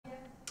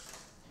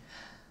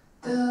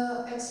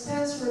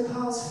expense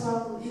reports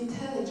from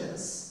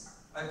intelligence.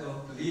 I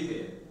don't believe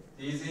it.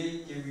 Did they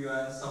give you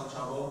some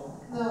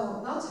trouble?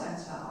 No, not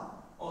at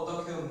all. Oh,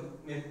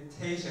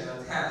 documentation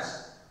attached.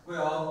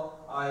 Well,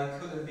 I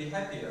couldn't be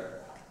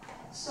happier.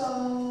 So,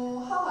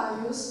 how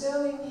are you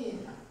spelling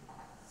it?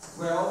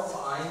 Well,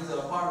 fine. The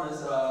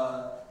apartment's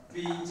a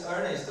bit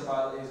earnest,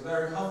 but it's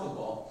very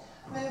comfortable.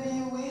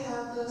 Maybe we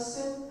have the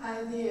same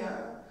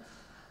idea.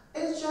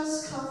 It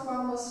just comes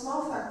from a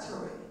small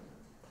factory.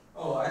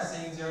 Oh, I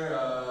think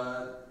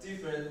they're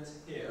different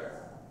here.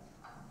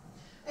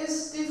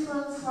 It's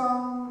different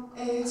from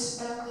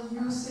it and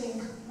you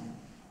think.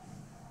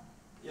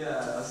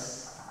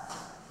 Yes.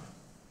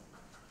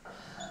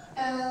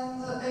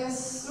 And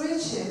it's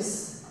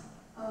riches.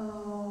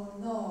 Oh,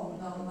 no,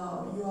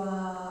 you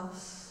are...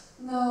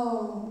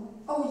 No.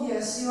 Oh,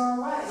 yes, you are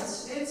right.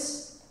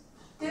 It's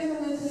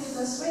definitely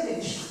the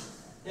Swedish.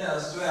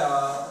 Yes,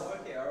 well, over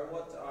here,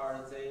 what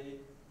are they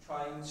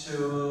trying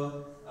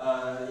to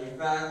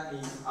invite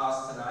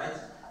us tonight?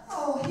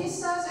 Oh, he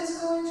says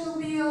it's going to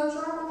be a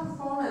drama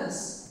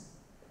performance.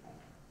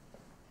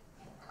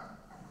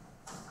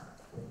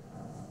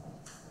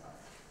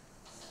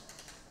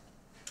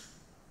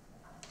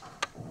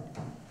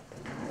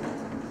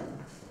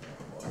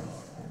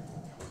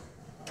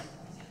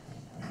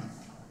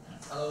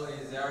 Hello,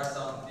 is there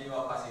some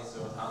diva passing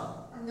through town?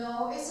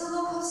 No, it's a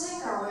local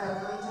singer we are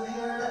going to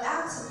hear the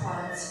actor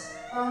part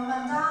from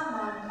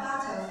Madame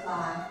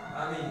Butterfly.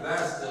 I'm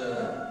embarrassed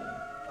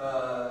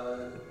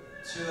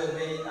to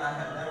admit I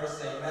have never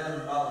seen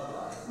Madame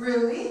Butterfly.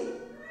 Really?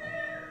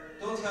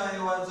 Don't tell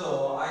anyone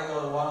though, I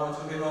got one or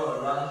two people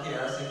around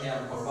here thinking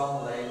I'm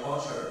profoundly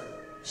cultured.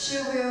 She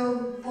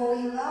will fall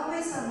in love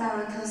with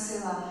American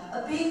sailor,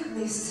 a big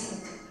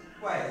mistake.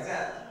 Why is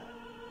that?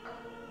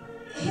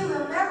 He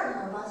will marry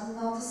her, but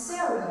not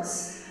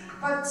serious.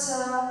 But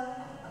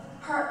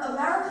her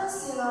American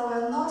sailor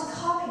will not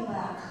coming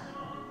back.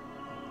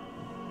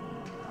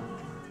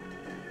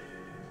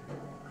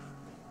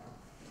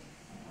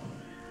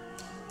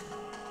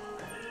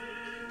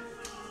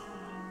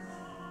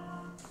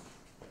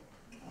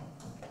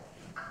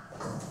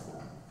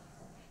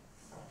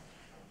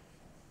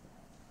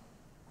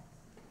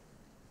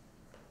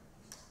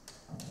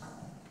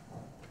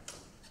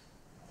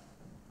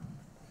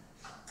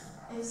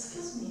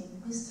 Excuse me,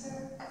 Mr.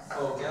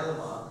 Oh,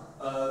 Galima,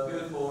 a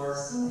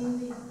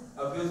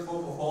beautiful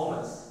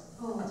performance.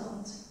 Oh,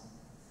 don't.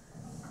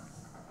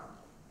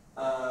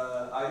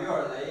 Are you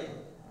early?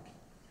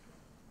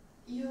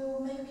 You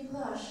make me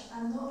blush.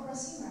 I'm not a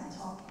singer at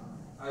all.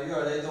 Are you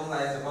early? Don't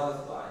like the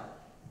butterfly.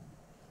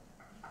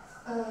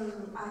 I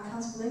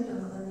can't believe you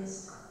know the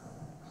list.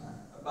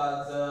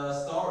 But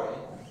the story,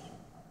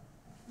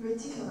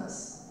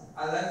 Ridiculous.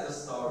 I like the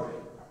story.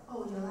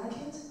 Oh, you like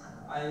it?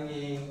 I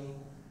mean,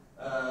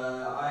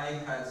 I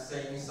had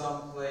seen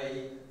some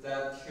play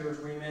that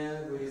killed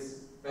women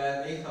with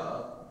bad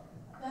makeup.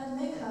 Bad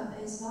makeup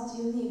is not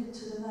unique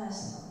to the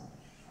West.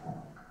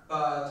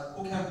 But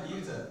who can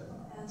believe them?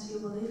 And you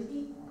believe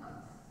me?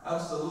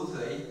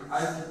 Absolutely.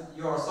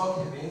 You are so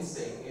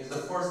convincing. It's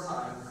the first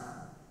time.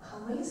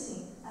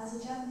 Convincing. As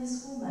a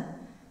Japanese woman,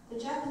 the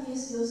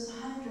Japanese used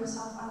hundreds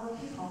of our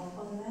people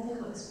for the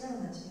medical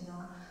experiment, you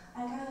know.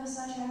 I kind of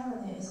such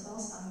irony is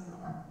lost on you.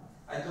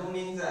 I don't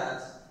mean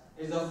that.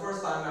 It's the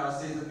first time I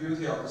see the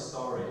beauty of the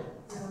story.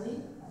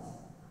 Really?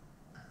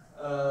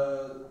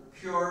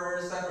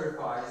 Pure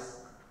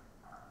sacrifice.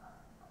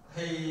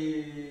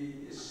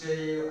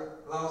 She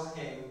loves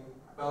him,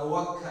 but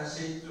what can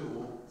she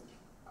do?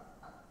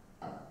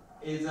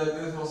 It's a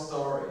beautiful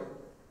story.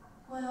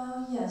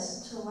 Well,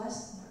 yes, to a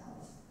Westerner.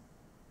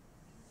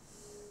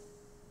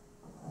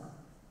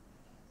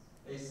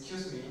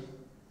 Excuse me.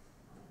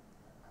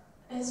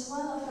 It's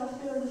one of your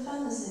favorite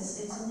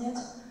fantasies, isn't it?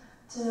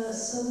 The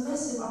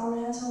submissive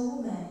Oriental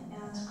woman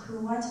and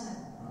cruel white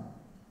man.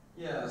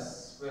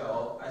 Yes,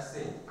 well, I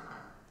see.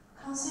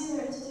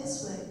 Consider it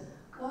this way.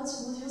 What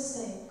would you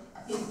say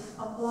if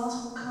a blonde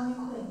homecoming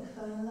queen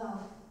fell in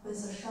love with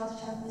a short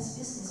Japanese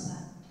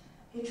businessman?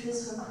 He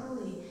treats her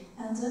cruelly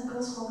and then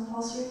goes home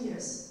for 3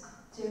 years,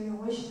 during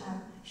which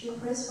time she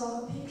prays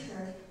for a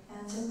picture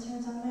and then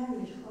turns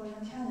unmarried for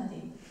young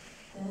Kennedy.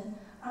 Then,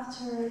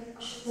 after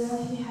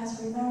he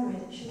has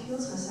remarried, she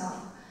kills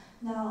herself.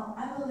 Now,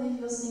 I believe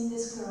you think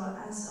this girl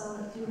as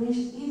a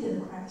deranged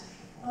idiot, correct?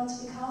 But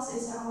because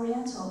it's an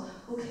Oriental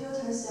who killed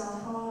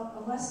herself for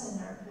a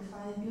Westerner who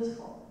find it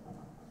beautiful.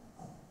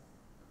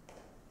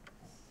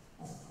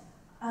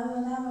 I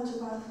will never do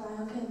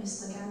butterfly again,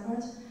 Mr.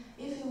 Gambert.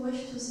 If you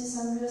wish to see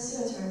some real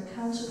theater,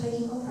 come to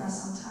Peking Opera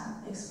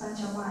sometime. Expand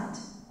your mind.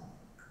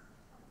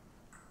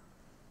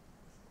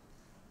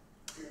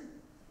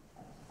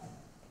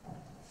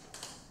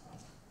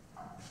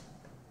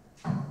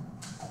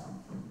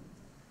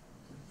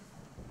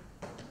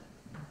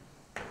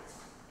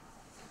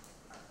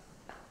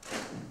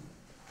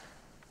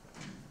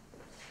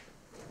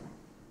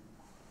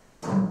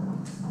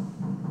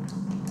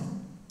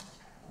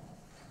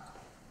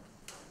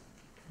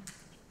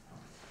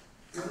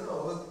 You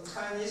know,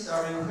 Chinese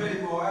are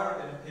incredible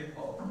arrogant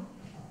people.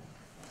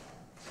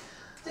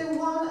 They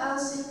warned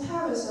us in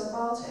Paris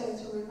about it,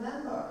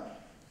 remember?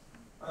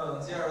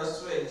 They are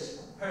straight.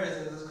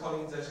 Paris is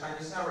calling the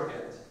Chinese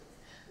arrogant.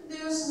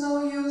 There's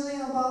no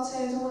using about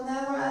it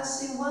whenever I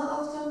see one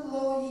of them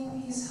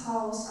blowing his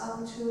house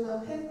onto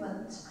the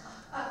pavement.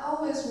 I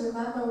always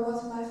remember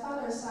what my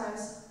father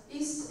says,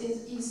 east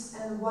is east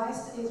and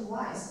west is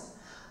west.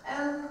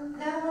 And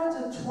never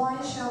the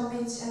twain shall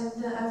meet, and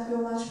then I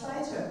feel much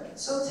better.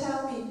 So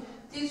tell me,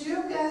 did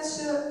you get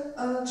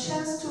a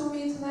chance to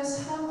meet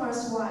Les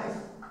Hammer's wife?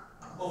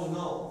 Oh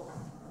no.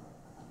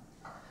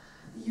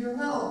 You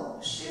know,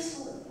 she's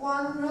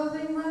one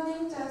really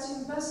running that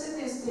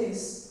embassy these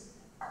days.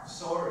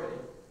 Sorry,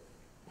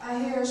 I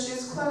hear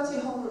she's quite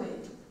homely.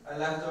 I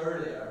left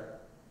earlier.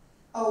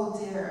 Oh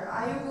dear,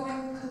 are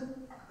you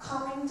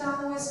coming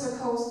down with the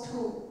coast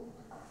too?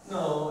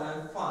 No,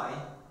 I'm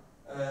fine.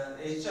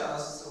 It's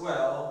just,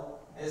 well,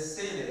 it's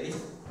silly.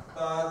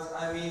 But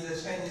I mean the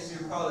Chinese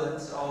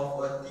equivalent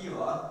of a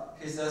diva.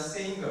 She's a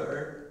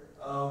singer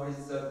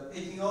with the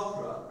Peking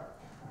opera.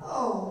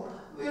 Oh,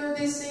 will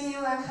they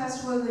singing like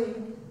casually?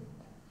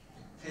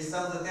 She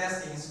sang the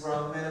destinies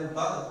from Madame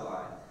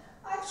Butterfly.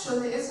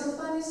 Actually, it's a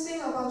funny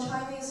thing about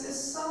Chinese. It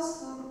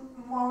sounds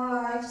more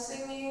like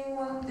singing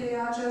when they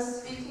are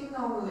just speaking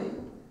normally.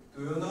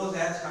 Do you know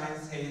that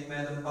Chinese hate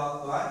Madame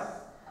Butterfly?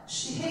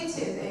 She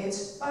hated it,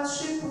 but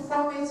she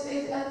performed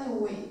it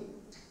anyway.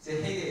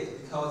 They hate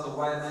it because the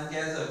white man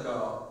gets a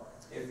girl,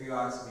 if you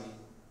ask me.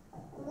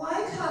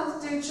 Why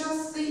can't they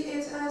just see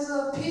it as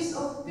a piece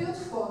of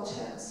beautiful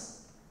chance?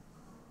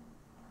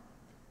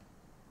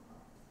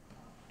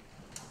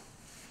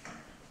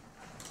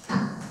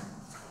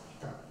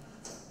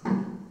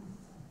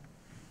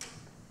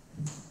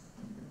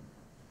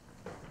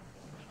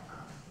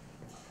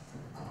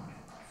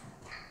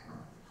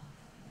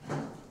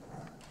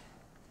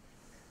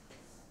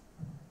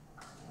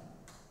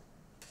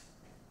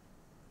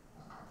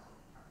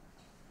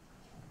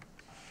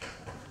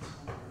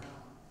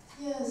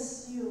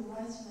 Yes, you,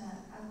 white man.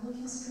 I'm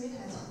looking straight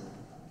at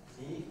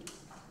you. Me?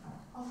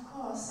 Of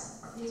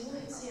course. Did you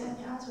see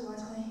any other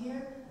white man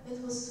here?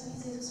 It was too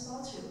easy to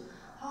spot you.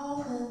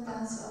 How often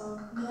does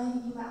a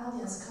man in my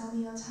audience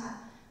come in a tie?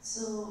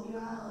 So you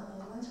are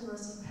an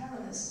adventurous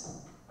imperialist.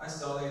 I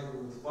thought it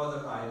would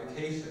further my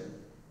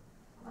education.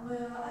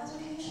 Well,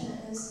 education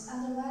is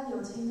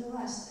undervalued in the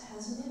West,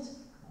 hasn't it?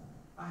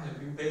 I have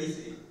been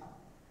busy.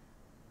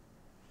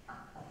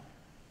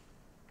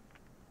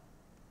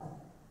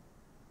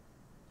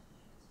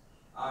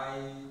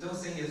 I don't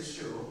think it's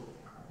true.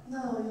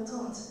 No, you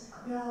don't.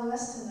 You are a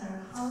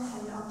Westerner. How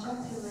can you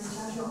objectively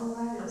judge your own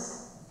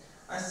values?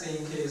 I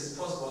think it's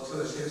possible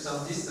to achieve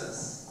some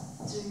distance.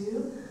 Do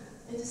you?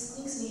 It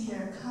sneaks in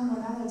here. Come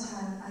another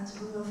time and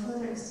we will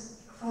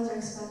further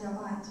expand your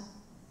mind.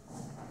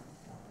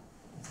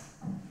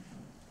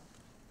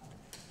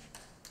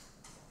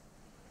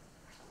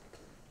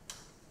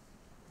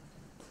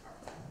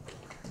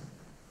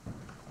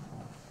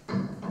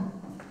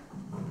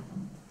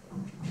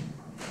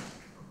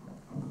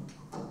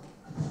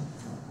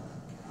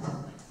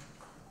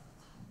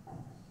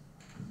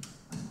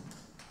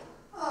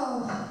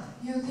 Oh,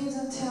 you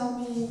didn't tell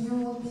me you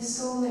would be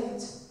so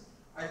late.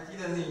 I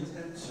didn't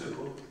intend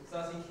to.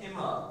 Something came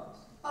up.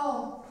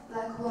 Oh,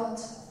 like what?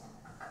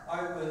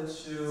 I went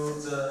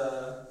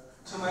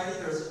to my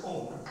leader's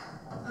home.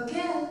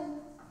 Again?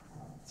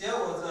 There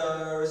was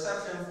a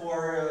reception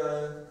for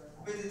a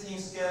visiting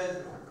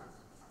schedule.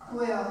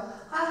 Well,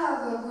 I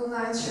have a good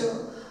night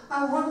too.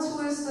 I went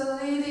with the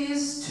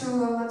ladies to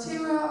a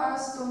material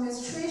arts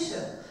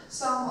demonstration.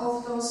 Some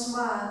of those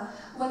smile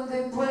when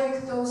they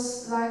break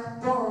those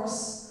like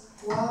balls.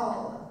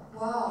 Wow,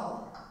 wow.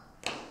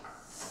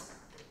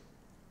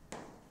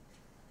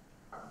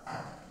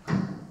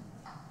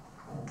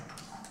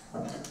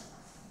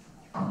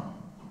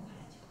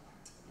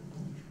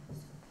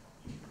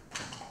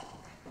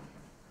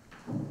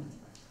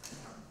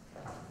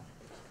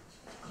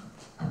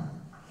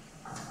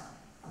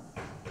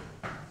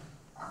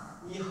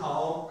 你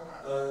好，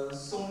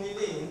宋丽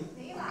玲。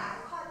你来，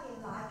快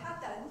点来，他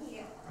等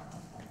你。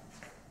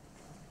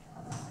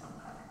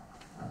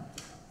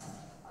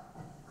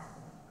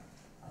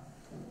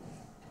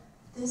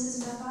This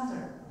is my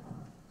father.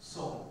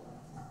 Song.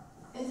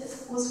 It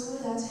was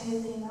good that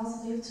he did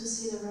not live to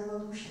see the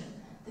revolution.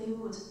 They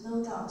would,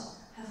 no doubt,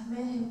 have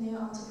made him kneel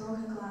on the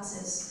broken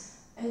glasses.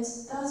 It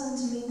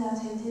doesn't mean that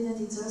he didn't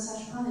deserve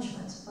such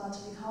punishment, but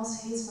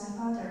because he's my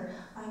father,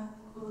 I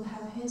would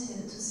have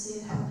hated to see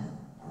it happen.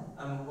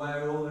 I'm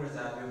very honored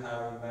that you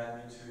have invited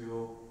me to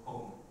your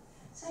home.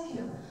 Thank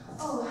you.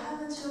 Oh,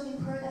 haven't you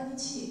been poured any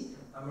tea?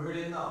 I'm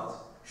really not.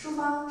 书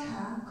方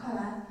茶，快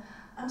来。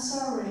I'm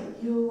sorry,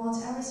 you want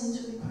everything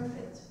to be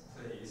perfect.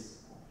 Please.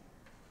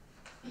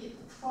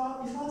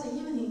 Before the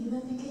evening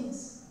even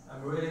begins.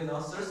 I'm really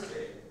not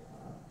thirsty.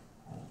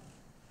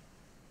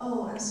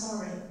 Oh, I'm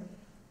sorry.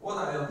 What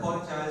I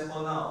apologize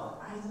for now?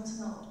 I don't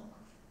know.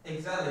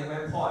 Exactly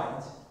my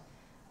point.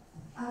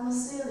 I'm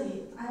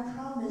silly. I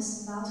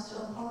promise not to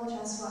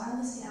apologize for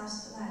anything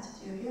else tonight.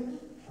 Do you hear me?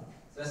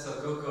 That's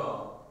a good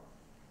girl.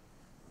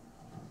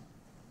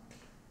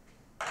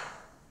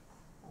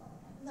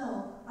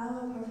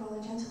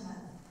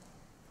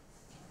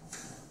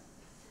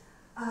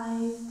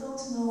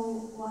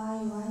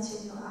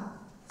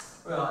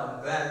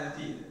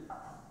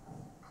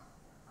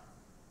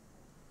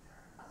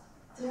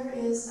 There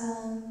is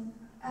an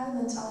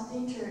element of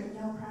danger in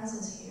your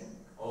presence here.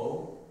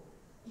 Oh?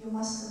 You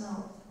must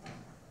know.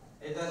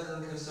 It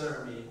doesn't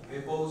concern me. We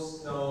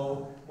both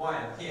know why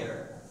I'm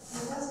here.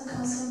 It doesn't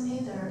concern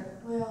either.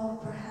 Well,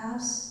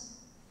 perhaps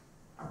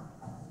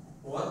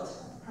What?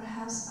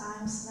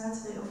 I'm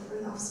slightly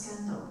afraid of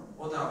scandal.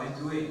 What are we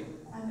doing?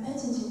 I'm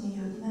entertaining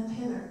you in a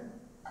pillar.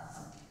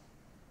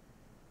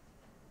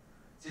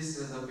 This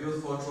is a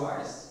beautiful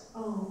dress.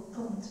 Oh,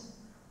 don't.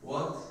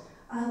 What?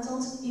 I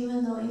don't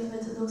even know if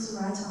it looks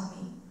right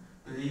on me.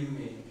 Believe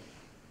me.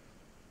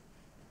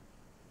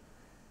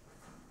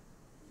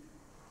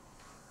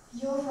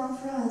 You're from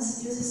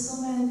France. You see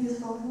so many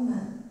beautiful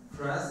women.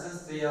 For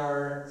instance, they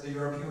are the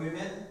European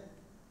women.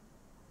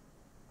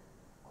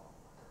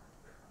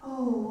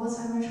 Oh, what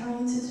am I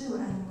trying to do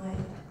anyway?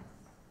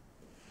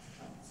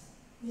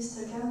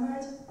 Mr.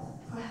 Gammard,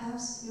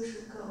 perhaps you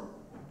should go.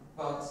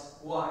 But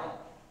why?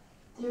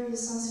 There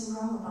is something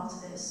wrong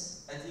about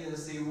this. I didn't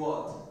see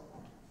what.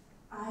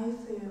 I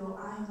feel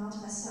I am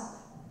not myself.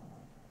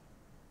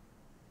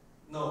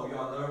 No, you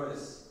are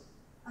nervous.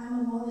 I'm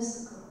a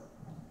modest girl.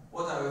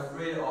 What are you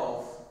afraid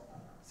of?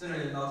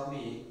 Certainly not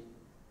me.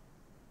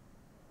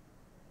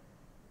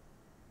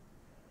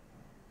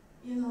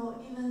 You know,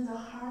 even the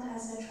hard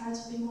as I try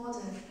to be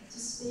modern, to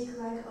speak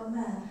like a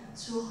man,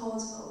 to hold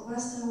a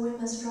Western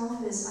woman's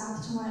strong face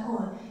up to my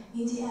own,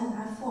 in the end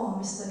I fall,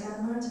 Mr.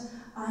 Gammard.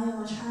 I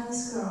am a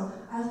Chinese girl.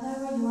 I've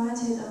never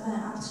invited a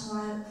man up to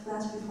my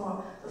flat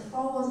before. The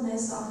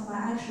forwardness of my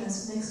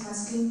actions makes my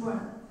skin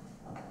burn.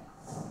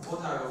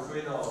 What are you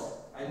afraid of?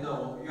 I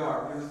know, you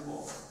are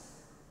beautiful.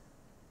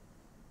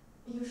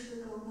 You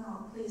should go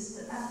now, please.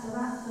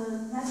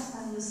 The next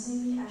time you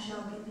see me, I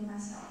shall be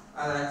myself.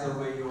 I like the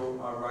way you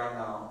are right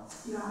now.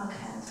 You are a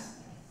cat.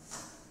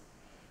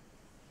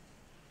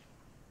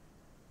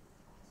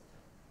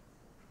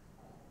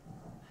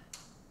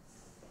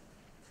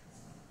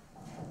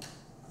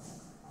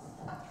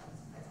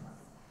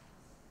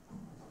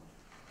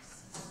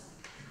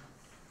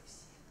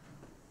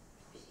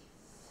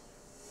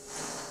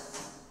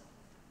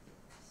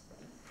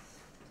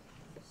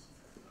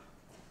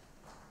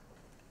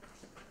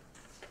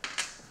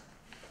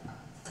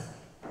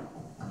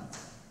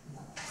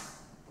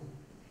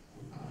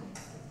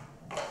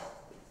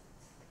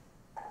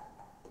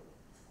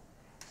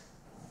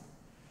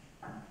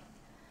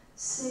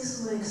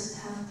 Six weeks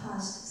have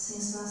passed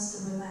since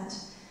last we met.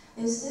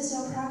 Is this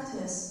your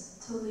practice,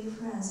 to leave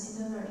friends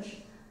in the lurch?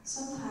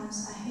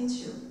 Sometimes I hate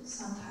you,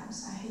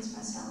 sometimes I hate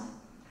myself,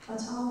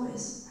 but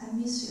always I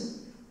miss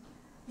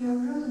you. Your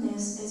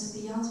rudeness is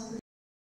beyond belief.